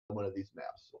one of these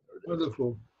maps. So there it is.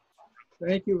 Wonderful.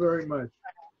 Thank you very much.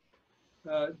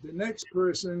 The next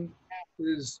person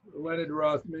is Len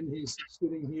Rothman. He's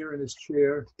sitting here in his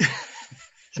chair,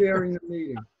 chairing the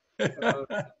meeting.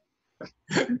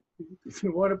 If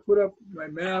you want to put up my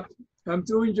map, I'm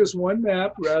doing just one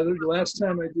map rather. The last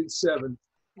time I did 7.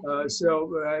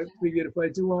 So I figured if I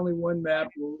do only one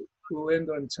map, we'll end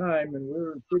on time, and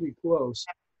we're pretty close.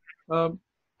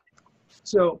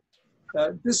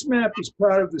 This map is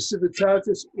part of the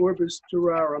Civitatis Orbis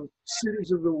Terrarum,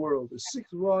 Cities of the World, a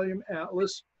 6-volume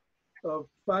atlas of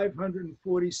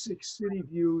 546 city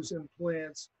views and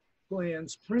plans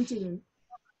printed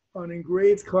on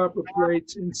engraved copper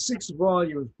plates in 6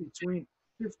 volumes between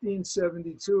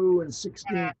 1572 and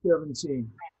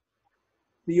 1617.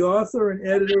 The author and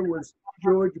editor was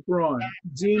George Braun,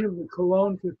 Dean of the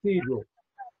Cologne Cathedral,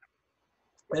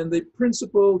 and the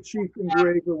principal chief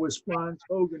engraver was Franz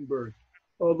Hogenberg,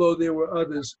 although there were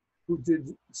others who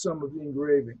did some of the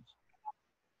engravings.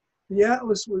 The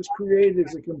atlas was created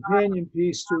as a companion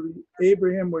piece to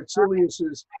Abraham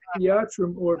Ortelius's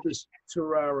Theatrum Orbis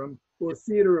Terrarum, or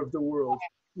Theater of the World,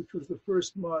 which was the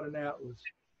first modern atlas.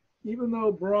 Even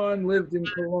though Braun lived in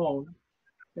Cologne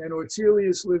and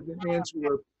Ortelius lived in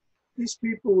Antwerp, these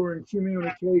people were in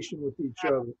communication with each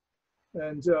other.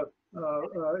 And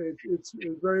it's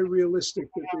very realistic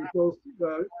that they both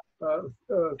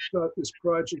thought this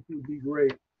project would be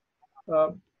great.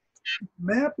 The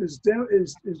map is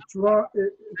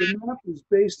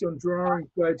based on drawings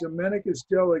by Dominicus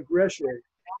della Gresce,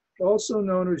 also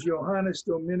known as Johannes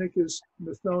Dominicus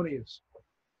Methonius.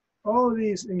 All of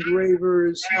these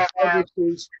engravers and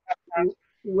publishers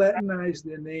Latinized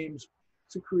their names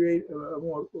to create a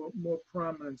more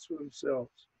prominence for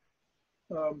themselves.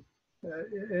 The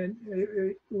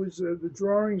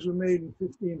drawings were made in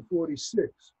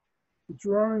 1546. The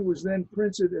drawing was then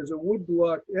printed as a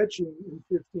woodblock etching in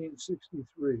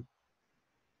 1563.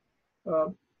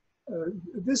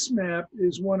 This map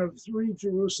is one of 3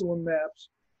 Jerusalem maps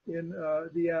in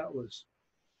the Atlas.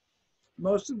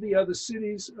 Most of the other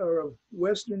cities are of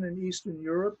Western and Eastern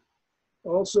Europe.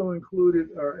 Also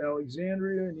included are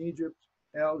Alexandria in Egypt,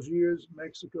 Algiers,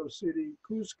 Mexico City,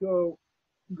 Cusco,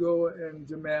 Goa, and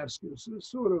Damascus. It's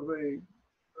sort of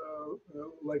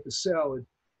like a salad.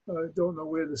 Don't know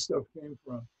where the stuff came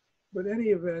from. But in any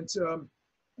event,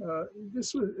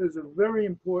 this is a very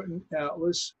important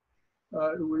atlas.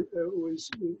 You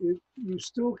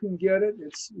still can get it.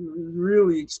 It's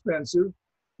really expensive.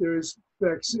 There are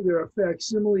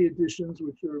facsimile editions,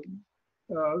 which are,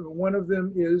 one of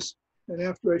them is, and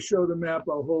after I show the map,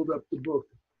 I'll hold up the book.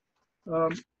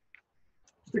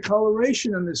 The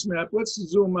coloration on this map, let's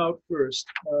zoom out first.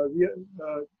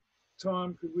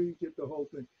 Tom, could we get the whole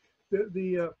thing?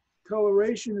 The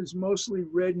coloration is mostly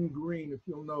red and green, if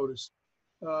you'll notice.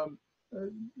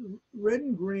 Red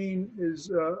and green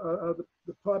are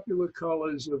the popular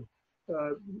colors of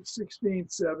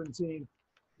 16th, 17th,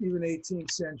 even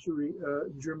 18th century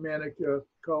Germanic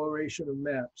coloration of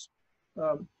maps.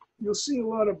 You'll see a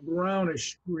lot of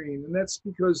brownish green, and that's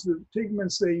because the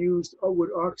pigments they used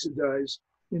would oxidize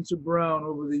into brown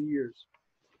over the years.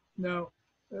 Now,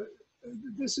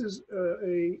 this is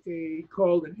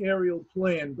called an aerial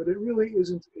plan, but it really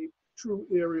isn't a true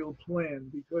aerial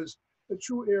plan, because a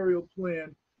true aerial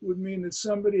plan would mean that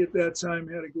somebody at that time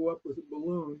had to go up with a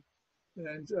balloon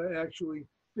and actually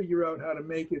figure out how to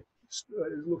make it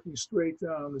looking straight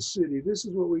down the city. This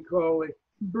is what we call a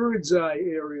bird's eye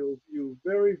aerial view,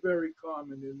 very, very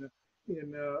common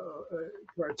in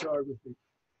cartography.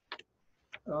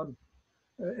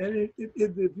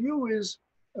 The view is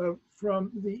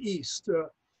from the east.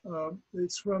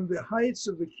 It's from the heights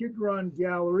of the Kidron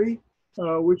Gallery,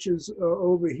 which is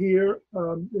over here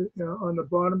on the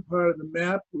bottom part of the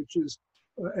map, which is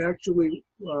actually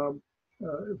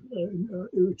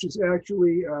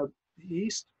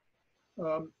east.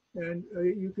 And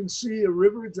you can see a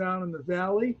river down in the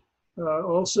valley.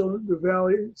 Also, the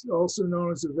valley is also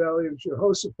known as the Valley of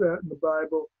Jehoshaphat in the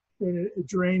Bible, and it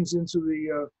drains into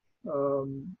the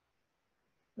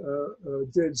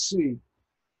Dead Sea.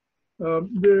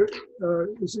 There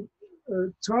is a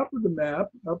top of the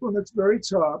map, up on its very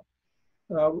top.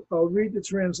 I'll read the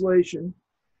translation.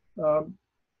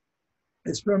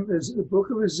 It's the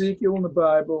book of Ezekiel in the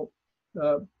Bible.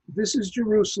 This is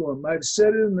Jerusalem. I've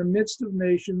set it in the midst of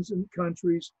nations and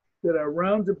countries that are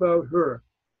round about her.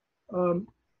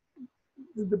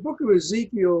 The book of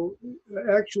Ezekiel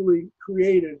actually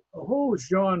created a whole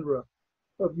genre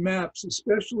of maps,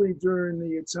 especially during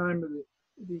the time of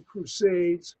the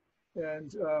Crusades,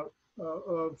 and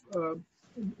of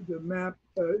the map,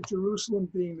 Jerusalem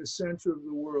being the center of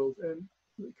the world. And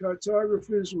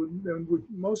cartographers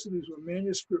most of these were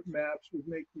manuscript maps, would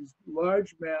make these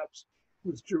large maps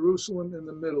with Jerusalem in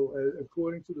the middle,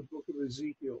 according to the book of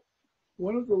Ezekiel.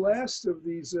 One of the last of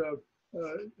these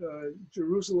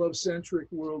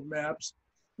Jerusalem-centric world maps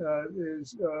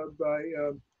is by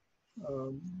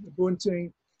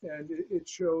Bunting, and it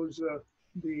shows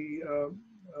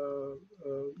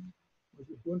was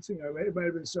it Bunting? It might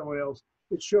have been someone else.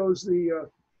 It shows the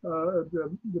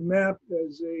map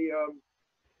as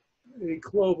a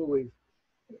clover leaf,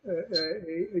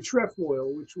 a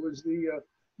trefoil, which was the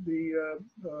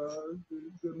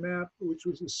map, which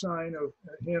was a sign of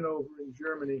Hanover in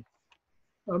Germany.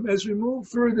 As we move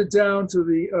further down to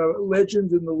the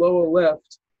legend in the lower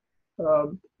left,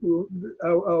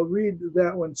 I'll read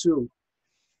that one too.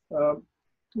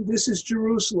 This is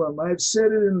Jerusalem. I have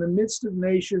set it in the midst of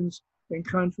nations and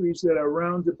countries that are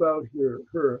round about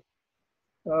her.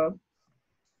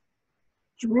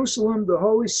 Jerusalem, the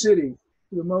holy city,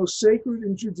 the most sacred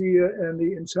in Judea and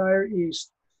the entire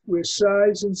East, where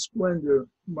size and splendor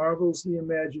marvels the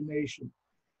imagination.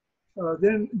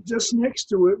 Then just next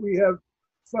to it, we have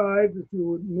 5, if you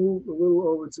would move a little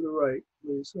over to the right,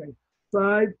 please.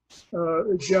 5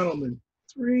 gentlemen.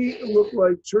 3 look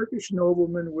like Turkish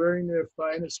noblemen wearing their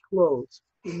finest clothes.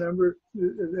 Remember,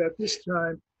 at this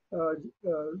time,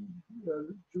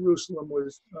 Jerusalem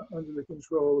was under the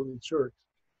control of the Turks.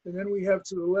 And then we have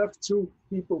to the left 2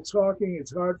 people talking.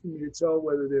 It's hard for me to tell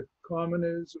whether they're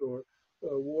commoners or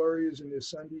warriors in their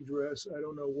Sunday dress. I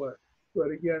don't know what.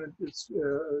 But again, it's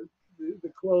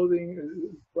the clothing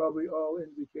probably all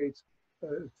indicates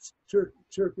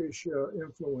Turkish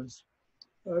influence.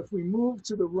 If we move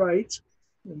to the right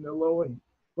in the lower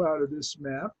part of this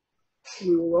map,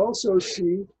 we will also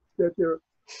see that there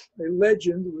a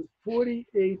legend with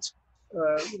 48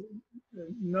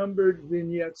 numbered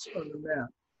vignettes on the map.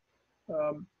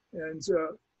 And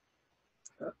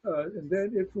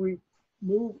then if we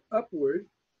move upward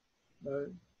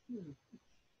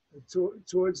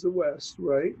towards the west,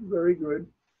 right? Very good.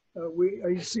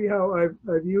 You see how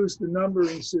I've used the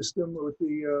numbering system with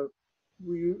the,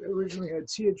 we originally had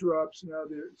teardrops, now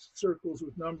there's circles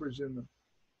with numbers in them.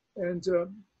 And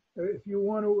if you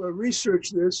want to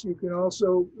research this, you can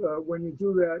also, when you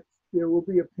do that, there will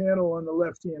be a panel on the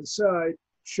left-hand side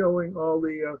showing all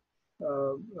the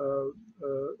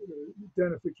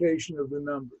identification of the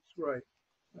numbers, right?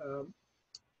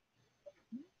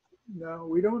 Now,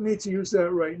 we don't need to use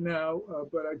that right now,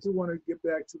 but I do want to get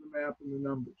back to the map and the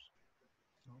numbers.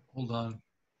 Hold on.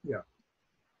 Yeah.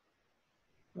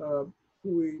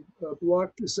 We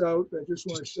block this out. I just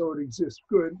want to show it exists.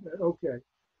 Good. Okay.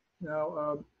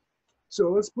 Now, so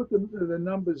let's put the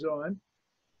numbers on.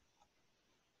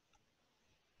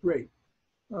 Great.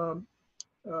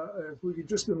 If we could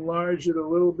just enlarge it a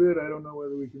little bit, I don't know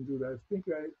whether we can do that. I think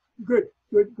good.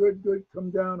 Come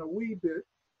down a wee bit.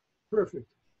 Perfect.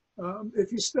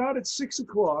 If you start at 6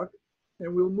 o'clock,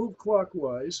 and we'll move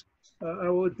clockwise, I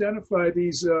will identify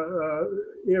these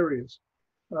areas.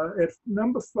 At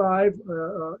number 5,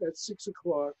 at 6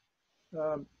 o'clock,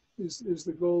 is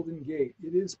the Golden Gate.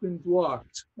 It has been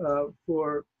blocked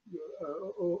for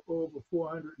over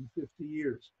 450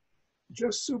 years.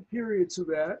 Just superior to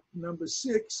that, number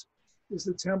 6, is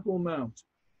the Temple Mount.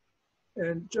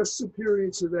 And just superior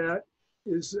to that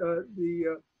is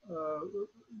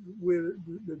with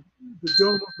the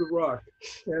Dome of the Rock.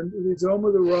 And the Dome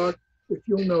of the Rock, if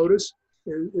you'll notice,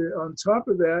 on top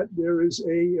of that, there is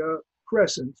a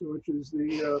crescent, which is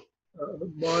the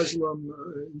Muslim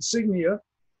insignia.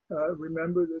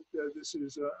 Remember that this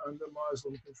is under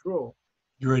Muslim control.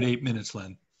 You're at 8 minutes,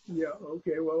 Len. Yeah,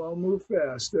 okay, well, I'll move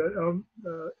fast.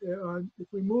 If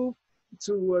we move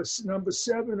to number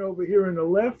 7 over here on the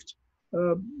left,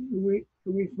 we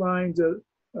find the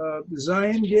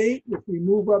Zion Gate. If we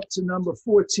move up to number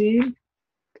 14,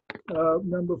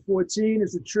 number 14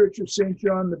 is the Church of St.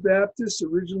 John the Baptist,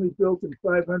 originally built in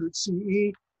 500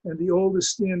 CE and the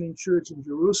oldest standing church in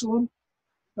Jerusalem.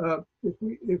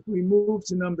 If we move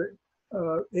to number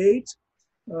 8,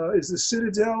 is the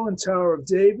Citadel and Tower of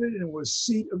David and was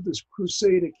seat of the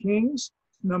Crusader kings.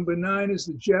 Number 9 is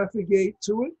the Jaffa Gate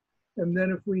to it. And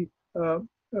then if we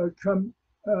come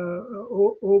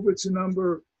over to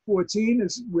number 14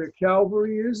 is where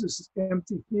Calvary is. This is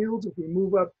empty fields. If we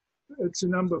move up to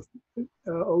number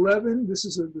 11, this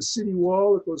is the city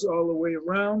wall that goes all the way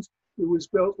around. It was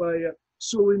built by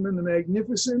Suleiman the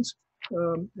Magnificent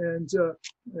and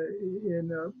in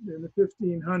the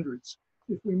 1500s.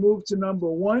 If we move to number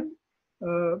 1,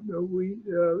 we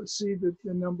see that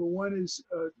the number 1 is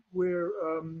where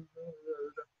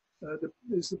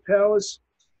is the palace.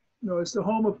 No, it's the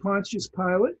home of Pontius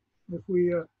Pilate. If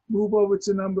we move over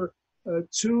to number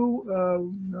two,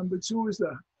 number two is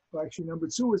the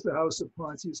house of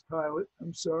Pontius Pilate.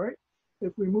 I'm sorry.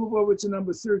 If we move over to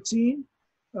number 13,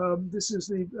 this is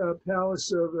the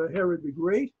palace of Herod the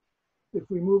Great. If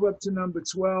we move up to number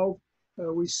 12,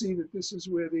 we see that this is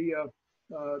where the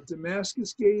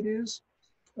Damascus Gate is.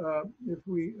 If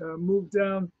we move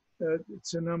down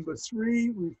to number 3,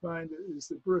 we find it is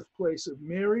the birthplace of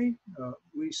Mary, at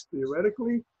least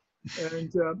theoretically.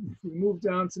 And if we move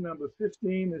down to number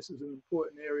 15, this is an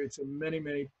important area to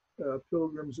many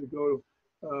pilgrims that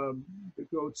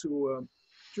go to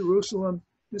Jerusalem.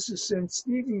 This is St.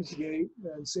 Stephen's Gate,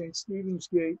 and St. Stephen's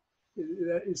Gate,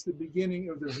 that is the beginning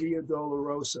of the Via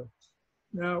Dolorosa.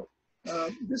 Now,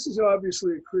 this is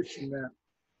obviously a Christian map.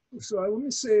 So let me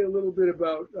say a little bit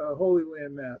about Holy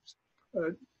Land maps.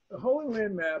 Holy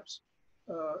Land maps,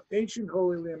 ancient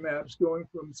Holy Land maps going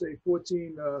from, say,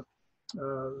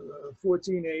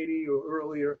 1480 or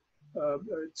earlier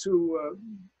to,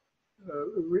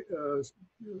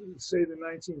 say, the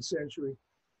 19th century,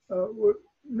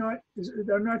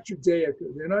 they're not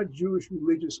Judaica. They're not Jewish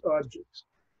religious objects.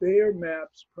 They are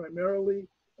maps primarily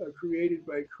created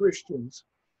by Christians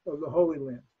of the Holy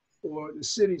Land or the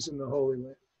cities in the Holy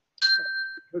Land.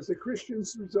 Because the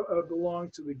Christians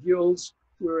belonged to the guilds,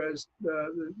 whereas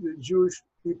the Jewish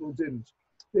people didn't.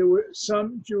 There were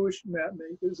some Jewish map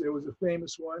makers. There was a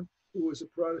famous one who was a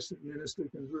Protestant minister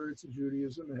converted to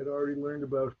Judaism and had already learned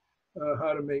about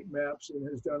how to make maps and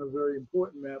has done a very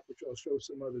important map, which I'll show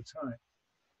some other time.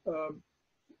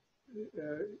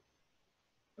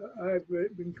 I've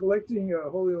been collecting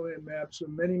Holy Land maps for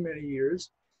many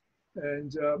years,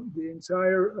 and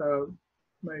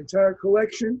my entire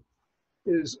collection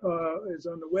is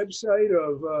on the website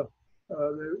of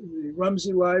the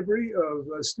Rumsey Library of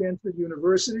Stanford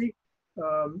University,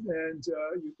 and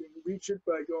you can reach it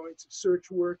by going to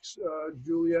SearchWorks,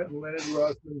 Juliet and Leonard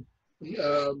Rothman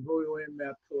Holy Land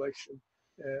Map Collection,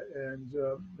 and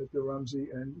at the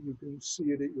Rumsey, and you can see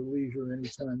it at your leisure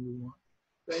anytime you want.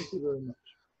 Thank you very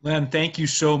much. Len, thank you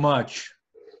so much.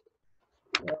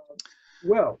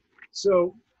 Well,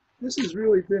 so this has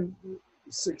really been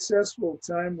successful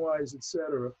time-wise,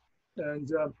 etc. And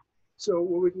so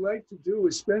what we'd like to do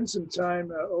is spend some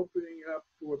time opening up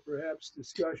for perhaps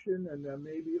discussion and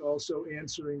maybe also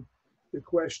answering the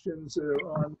questions that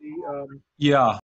are on the Yeah.